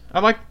good. I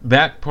like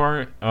that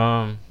part.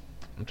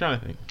 I'm trying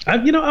to think.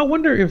 I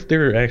wonder if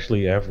there are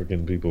actually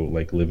African people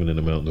like living in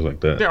the mountains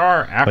like that, There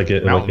are like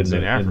mountains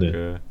in in the.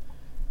 Africa.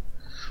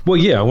 Well,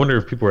 yeah, I wonder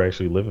if people are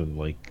actually living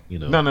like.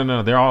 No, no,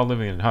 no. They're all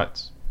living in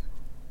huts.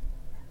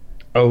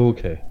 Oh,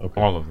 okay, okay,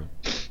 All of them.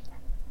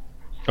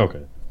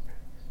 okay.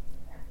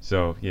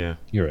 So yeah,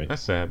 You're right.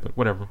 that's sad, but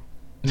whatever.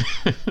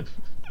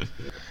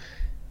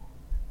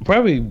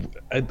 Probably,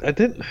 I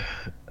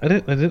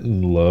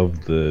didn't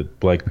love the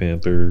Black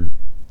Panther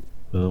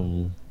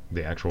um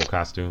The actual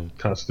costume.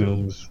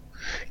 costumes.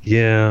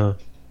 Yeah,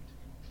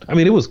 I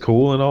mean it was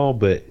cool and all,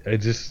 but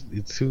just the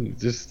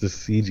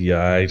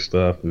CGI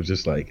stuff. It was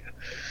just like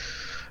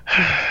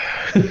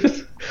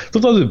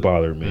sometimes it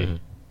bothered me. Hmm.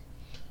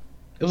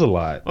 It was a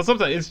lot. Well,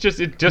 sometimes it just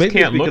Maybe it's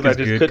can't because look I as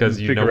just good couldn't because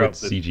figure out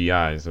it's the.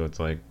 CGI, so it's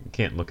like it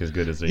can't look as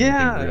good as anything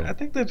Yeah, real. I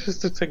think that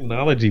just the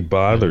technology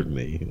bothered Hmm.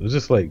 me. It was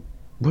just like,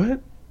 what?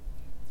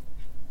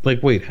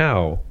 Like, wait,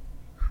 how?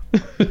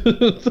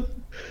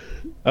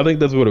 I think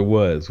that's what it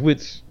was.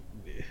 Which,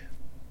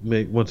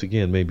 once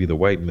again, maybe the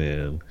white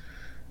man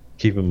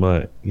keeping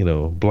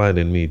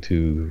blinding me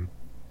to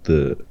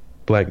the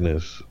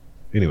blackness.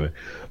 Anyway,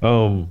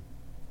 um,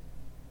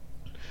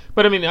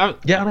 But I mean, yeah,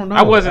 I don't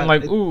I know. wasn't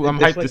like, ooh, I'm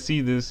It's hyped to like,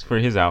 see this for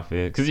his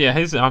outfit because yeah,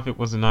 his outfit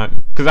was not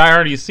because I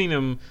already seen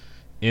him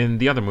in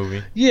the other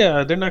movie.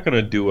 yeah, they're not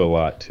gonna do a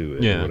lot to it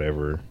or Yeah.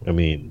 whatever. I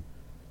mean,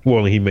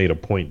 well, he made a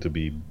point to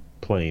be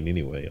plain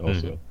anyway. Hmm.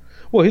 Also,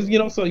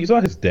 well, so you saw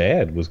his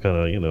dad was kind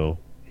of,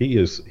 he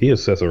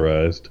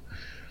accessorized.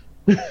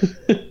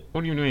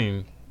 What do you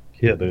mean?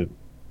 Yeah,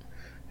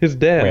 his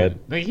dad When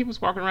like, he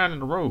was walking around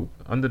in a robe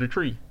under the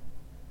tree.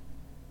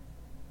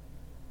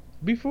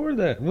 before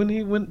that when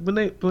he when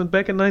they went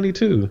back in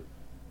 '92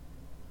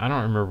 I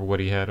don't remember what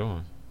he had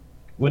on.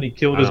 when he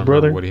killed I his don't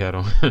remember brother. what he had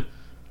on.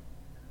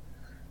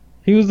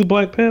 He was the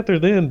Black Panther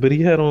then, but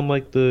he had on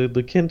like the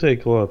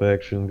kente cloth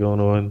action going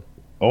on.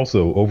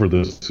 also over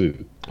the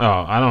suit,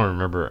 Oh, I don't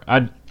remember.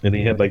 I and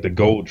he had like the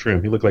gold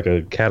trim. He looked like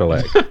a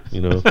Cadillac,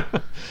 you know.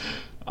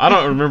 I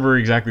don't remember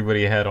exactly what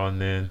he had on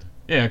then.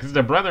 Yeah, because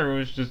the brother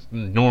was just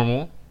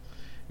normal.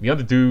 The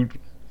other dude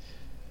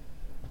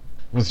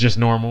was just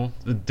normal.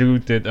 The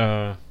dude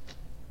that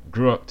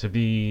grew up to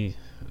be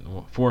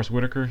Forrest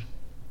Whitaker,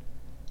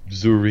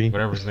 Zuri,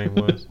 whatever his name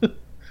was.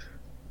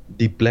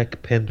 the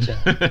Black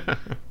Panther.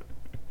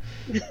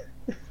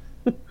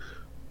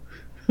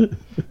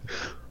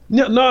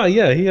 No, no,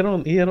 yeah, he had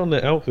on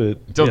the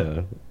outfit, So,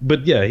 yeah,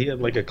 but yeah, he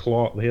had like a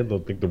cloth. He had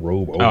the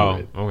robe over oh,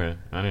 it, okay.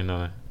 I didn't know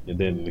that. and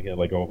then he had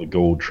like all the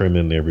gold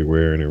trimming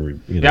everywhere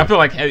and Yeah, I feel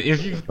like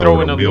if you over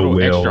throw in the a wheel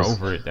little extra wells.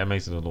 over it, that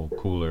makes it a little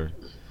cooler.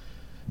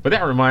 But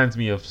that reminds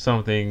me of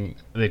something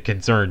that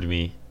concerned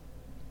me.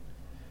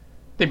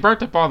 They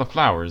burnt up all the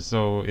flowers,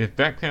 so if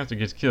Black Panther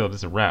gets killed,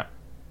 it's a wrap.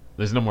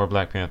 There's no more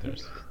Black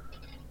Panthers.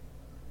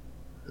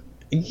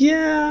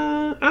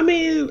 Yeah, I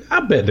mean, I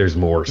bet there's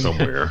more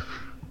somewhere.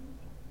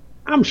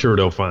 I'm sure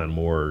they'll find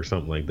more or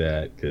something like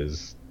that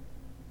because,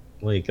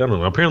 like, I don't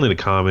know. Apparently, the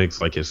comics,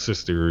 like his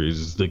sister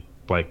is the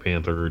Black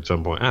Panther at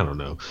some point. I don't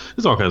know.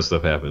 There's all kinds of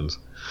stuff happens,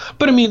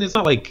 but I mean, it's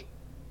not like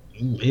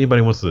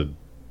anybody wants to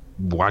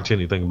watch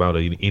anything about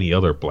any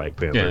other Black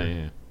Yeah, Panther.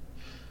 yeah.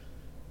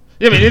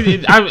 Yeah,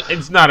 I mean,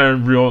 it's not a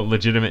real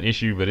legitimate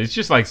issue, but it's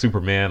just like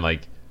Superman.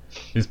 Like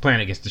his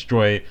planet gets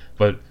destroyed,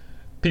 but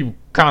people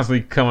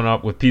constantly coming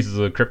up with pieces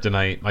of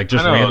kryptonite, like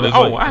just I know. randomly.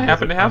 There's Oh, like I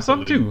happen to have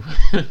some constantly.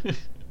 too.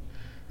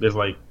 There's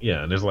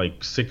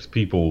like 6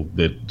 people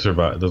that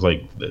survived. There's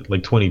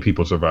like 20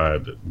 people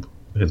survived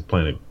his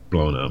planet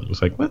blowing up.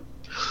 It's like what?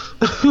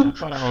 I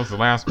thought I was the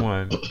last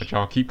one, but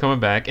y'all keep coming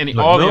back, and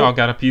Like, all of nope, y'all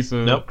got a piece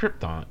of nope.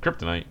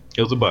 kryptonite.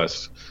 It was a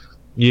bust.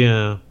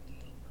 Yeah.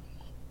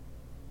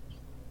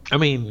 I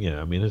mean,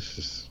 yeah. I mean, it's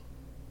just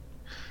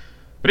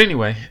But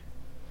anyway,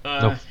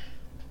 no.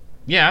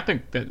 yeah, I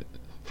think that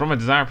from a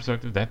design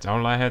perspective, that's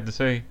all I had to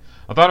say.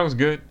 I thought it was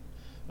good.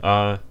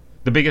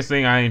 The biggest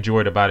thing I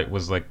enjoyed about it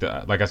was like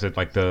I said,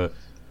 like the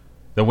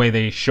way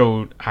they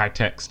showed high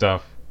tech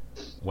stuff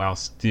while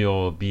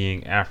still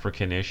being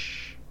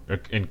Africanish,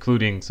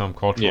 including some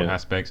cultural Yeah.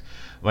 aspects.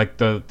 Like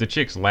the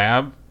chick's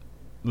lab,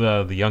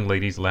 the young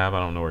lady's lab. I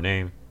don't know her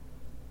name.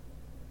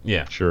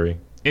 Yeah, Shuri.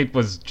 it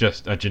was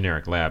just a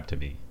generic lab to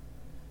me.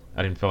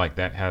 I didn't feel like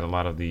that had a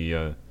lot of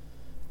the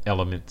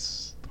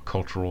elements, the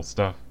cultural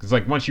stuff. Because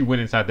like once you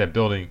went inside that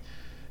building,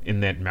 in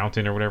that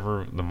mountain or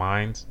whatever, the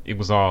mines, it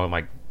was all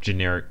like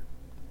generic,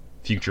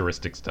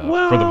 futuristic stuff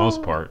for the most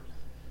Well, part.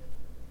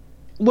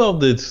 well,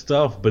 the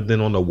stuff, but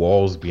then on the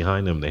walls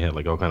behind them, they had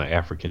like all kind of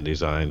African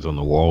designs on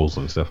the walls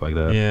and stuff like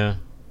that. Yeah,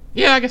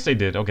 yeah, I guess they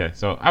did. Okay,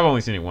 so I've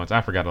only seen it once. I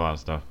forgot a lot of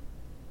stuff.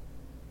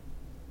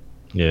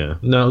 Yeah.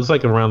 No, it's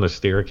like around the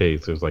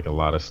staircase. There's like a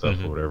lot of stuff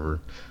Hmm. or whatever,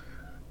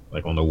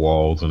 like on the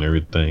walls and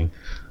everything.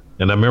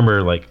 And I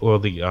remember like, well,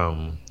 the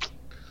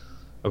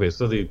okay,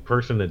 so the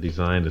person that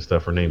designed the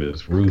stuff, her name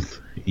is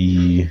Ruth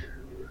E.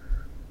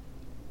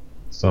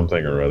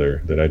 something or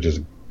other that I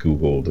just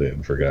Googled it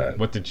and forgot.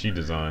 What did she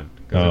design?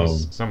 Because it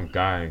was Um, some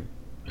guy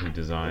who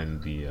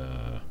designed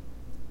the.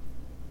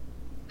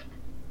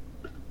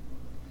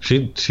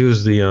 she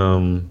was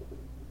the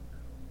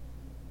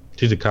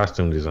she's a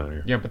costume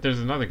designer. Yeah, but there's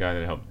another guy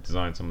that helped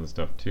design some of the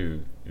stuff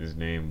too. His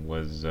name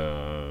was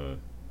The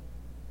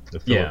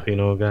yeah,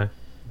 Filipino guy. I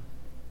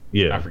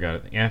Yeah, forgot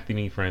it.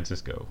 Anthony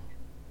Francisco.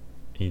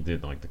 He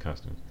did like the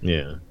costumes.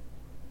 yeah.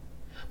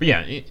 But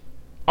yeah,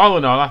 all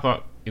in all, I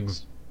thought it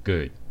was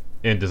good.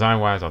 And design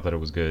wise, I thought it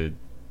was good.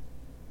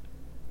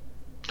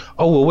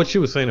 Oh well, what she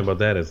was saying about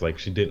that is like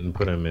she didn't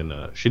put him in.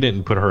 She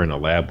didn't put her in a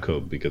lab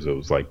coat because it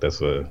was like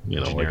that's a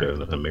like Generic.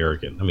 an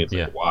American. I mean, it's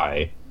Yeah. like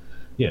why?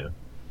 Yeah,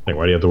 like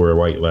why do you have to wear a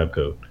white lab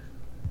coat?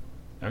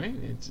 I mean,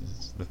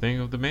 it's the thing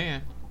of the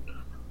man.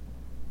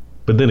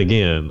 But then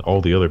again,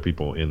 all the other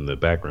people in the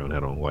background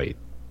had on white.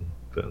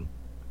 So,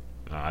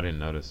 I didn't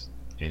notice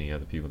any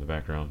other people in the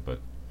background, but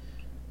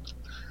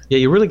yeah,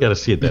 you really got to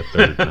see it that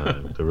third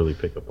time to really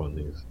pick up on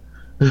these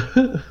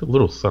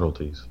little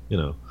subtleties,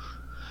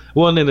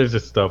 Well, and then there's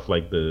just stuff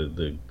like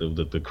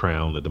the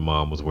crown that the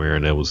mom was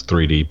wearing that was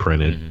 3D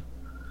printed. mhm.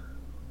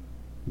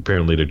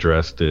 Apparently, the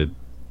dress that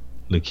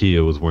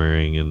Nakia was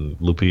wearing and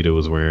Lupita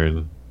was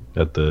wearing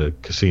at the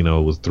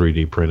casino was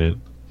 3D printed.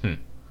 Hmm.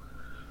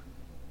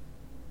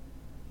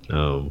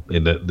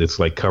 And that it's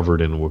like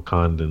covered in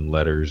Wakandan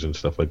letters and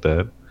stuff like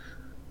that.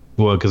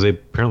 Well, because they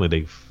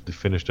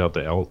finished out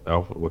the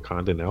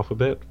Wakandan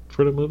alphabet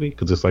for the movie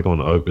because it's like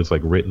it's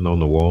like written on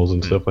the walls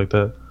and stuff like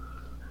that,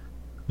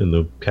 in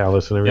the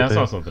palace and Yeah, I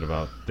everything. saw something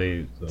about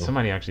So-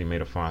 somebody actually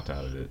made a font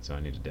out of it, so I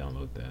need to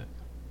download that.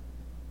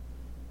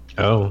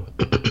 Oh,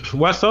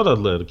 well, I saw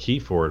the key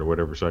for it or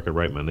whatever, so I could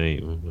write my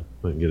name.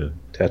 I can get a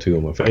tattoo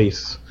on my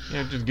face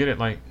Yeah, just get it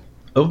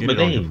of get my it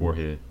on your name.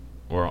 forehead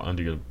or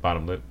under your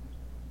bottom lip.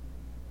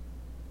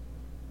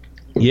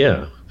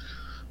 Yeah.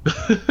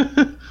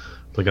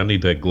 Like I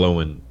need that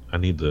glowing. I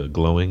need the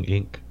glowing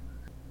ink.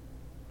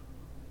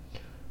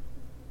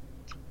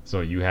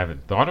 So you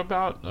haven't thought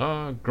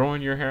about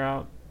growing your hair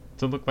out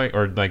to look like,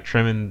 or like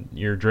trimming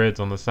your dreads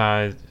on the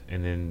side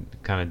and then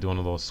kind of doing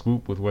a little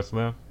swoop with what's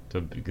left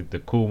to get the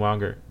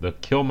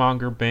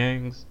Killmonger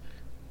bangs.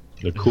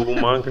 The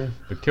Coolmonger?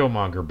 The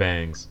Killmonger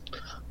bangs.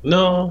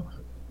 No.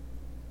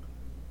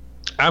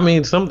 I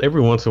mean,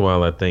 every once in a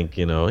while I think,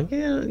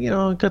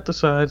 cut the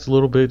sides a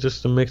little bit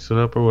just to mix it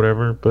up or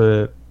whatever,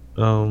 but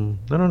I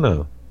don't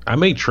know. I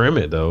may trim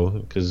it though,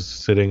 because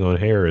sitting on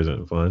hair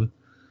isn't fun.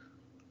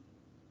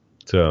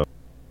 So,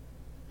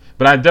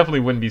 but I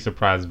definitely wouldn't be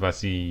surprised if I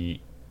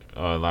see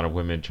a lot of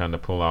women trying to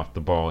pull off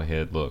the bald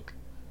head look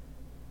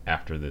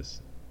after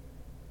this.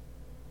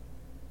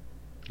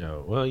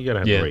 Oh, well, you gotta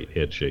have the right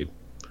head shape.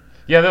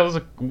 Yeah, that was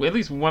at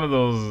least one of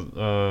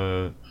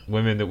those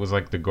women that was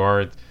like the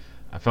guard.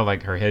 I felt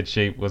like her head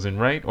shape wasn't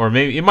right, or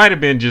maybe it might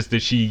have been just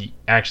that she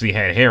actually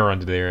had hair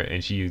under there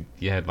and she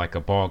had like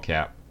a ball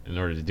cap in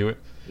order to do it,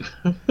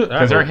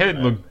 because her head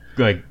looked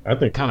like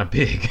kind of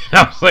big.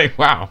 I was like,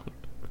 wow.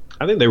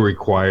 I think they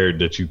required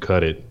that you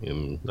cut it,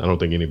 and I don't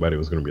think anybody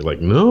was going to be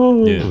like,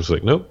 no. Yeah. It was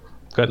like, nope,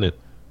 cutting it.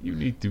 You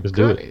need to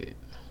cut it.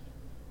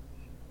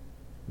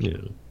 Yeah.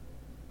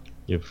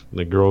 If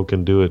the girl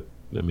can do it,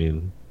 I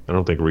mean, I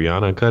don't think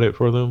Rihanna cut it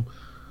for them,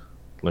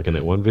 like in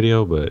that one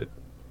video, but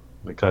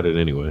they cut it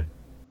anyway.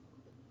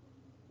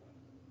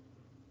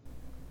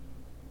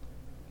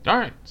 All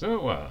right,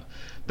 so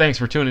thanks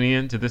for tuning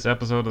in to this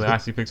episode of the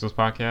IC Pixels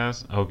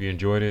podcast. I hope you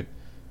enjoyed it.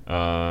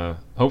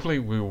 Hopefully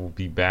we will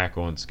be back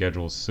on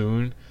schedule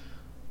soon.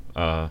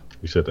 You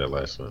said that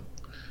last time.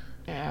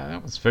 Yeah,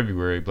 that was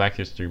February, Black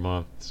History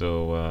Month,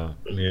 so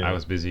I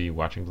was busy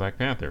watching Black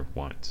Panther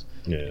once.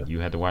 Yeah. You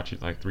had to watch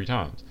it like 3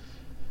 times.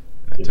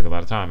 That took a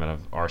lot of time out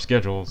of our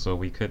schedule, so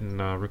we couldn't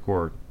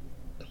record.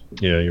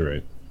 Yeah, you're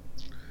right.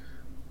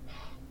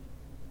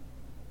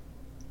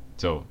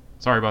 So,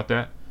 sorry about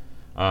that.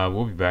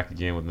 We'll be back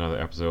again with another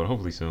episode,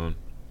 hopefully soon,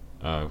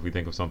 if we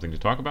think of something to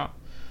talk about.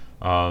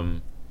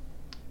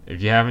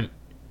 If you haven't,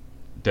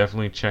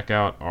 definitely check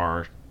out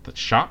our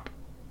shop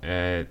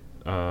at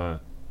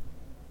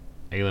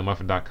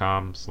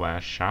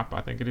alienmuffin.com/shop,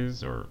 I think it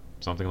is, or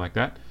something like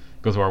that.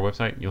 Go to our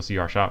website, you'll see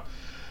our shop.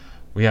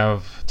 We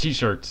have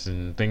t-shirts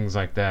and things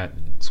like that,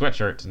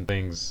 sweatshirts and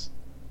things,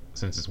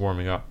 since it's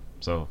warming up,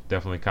 so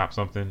definitely cop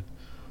something.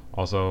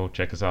 Also,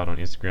 check us out on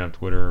Instagram,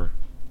 Twitter,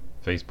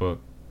 Facebook,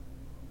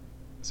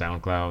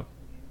 SoundCloud,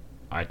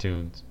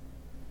 iTunes.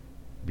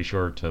 Be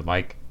sure to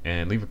like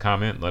and leave a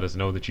comment. Let us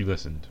know that you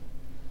listened.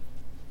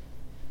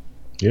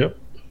 Yep.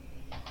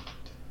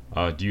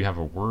 Do you have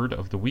a word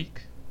of the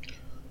week?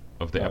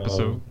 Of the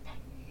episode?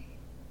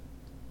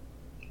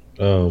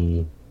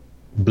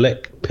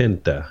 Black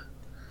Panther.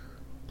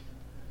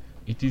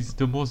 It is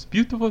the most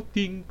beautiful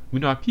thing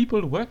when our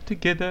people work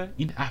together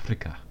in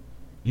Africa,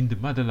 in the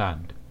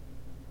motherland.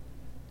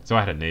 So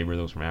I had a neighbor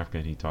that was from Africa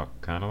and he talked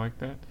kind of like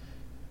that.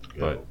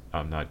 But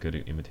I'm not good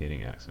at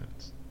imitating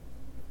accents.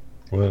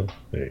 Well,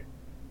 hey.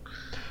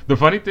 The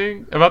funny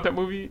thing about that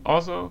movie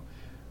also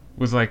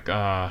was like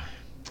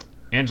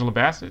Angela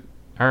Bassett.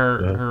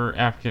 Her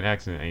African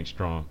accent ain't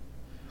strong,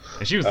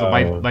 and she was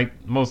the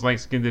most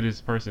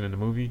light-skinned person in the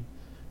movie.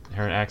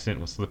 Her accent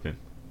was slipping.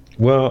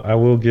 Well, I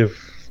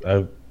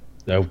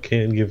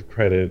can give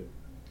credit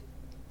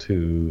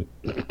to.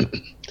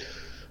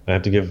 I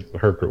have to give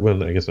her.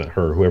 Well, I guess not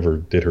her. Whoever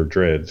did her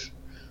dreads.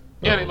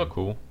 Yeah, they look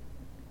cool.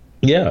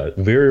 Yeah,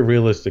 very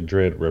realistic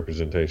dread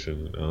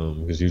representation.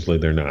 Because usually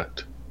they're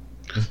not.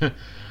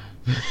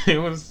 It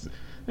was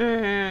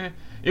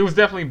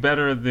definitely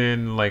better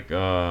than like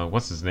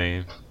what's his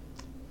name,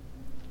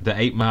 the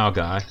 8 Mile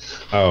guy.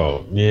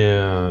 Oh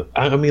yeah,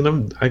 I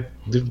mean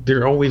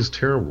they're always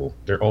terrible.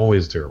 They're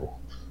always terrible.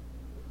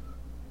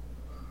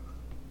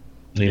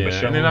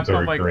 Yeah, and then I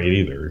felt like great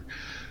either.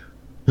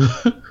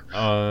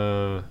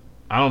 I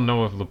don't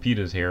know if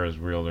Lupita's hair is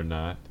real or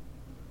not.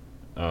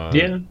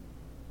 Yeah.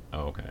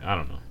 Oh, okay. I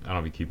don't know. I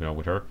don't be keeping up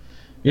with her.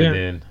 Yeah.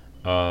 And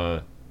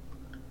then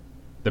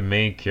the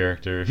main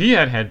character, if he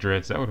had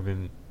dreads, that would have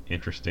been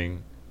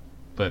interesting,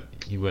 but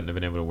he wouldn't have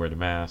been able to wear the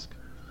mask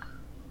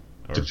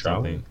or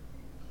something.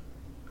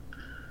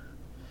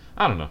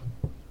 I don't know.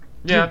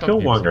 Yeah,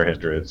 Killmonger had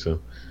dreads,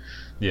 so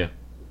yeah.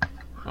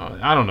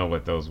 I don't know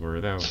what those were.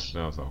 That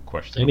was all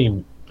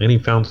questionable. And he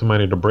found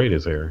somebody to braid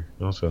his hair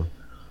also.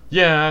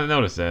 Yeah, I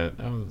noticed that.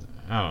 I don't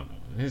know.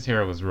 His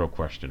hair was real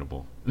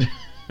questionable.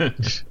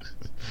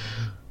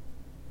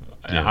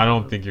 I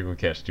don't think you're gonna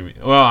catch too many.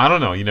 Well, I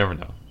don't know. You never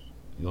know.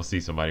 You'll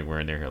see somebody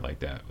wearing their hair like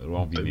that. It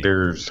won't be me.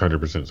 There's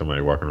 100% somebody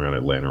walking around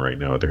Atlanta right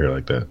now with their hair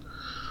like that.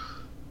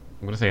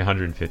 I'm gonna say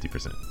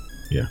 150%.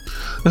 Yeah.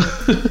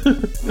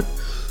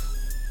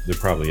 They're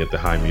probably at the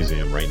High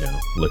Museum right now,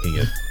 looking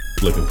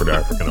for the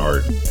African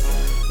art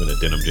in a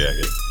denim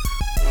jacket.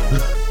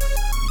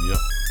 Yep.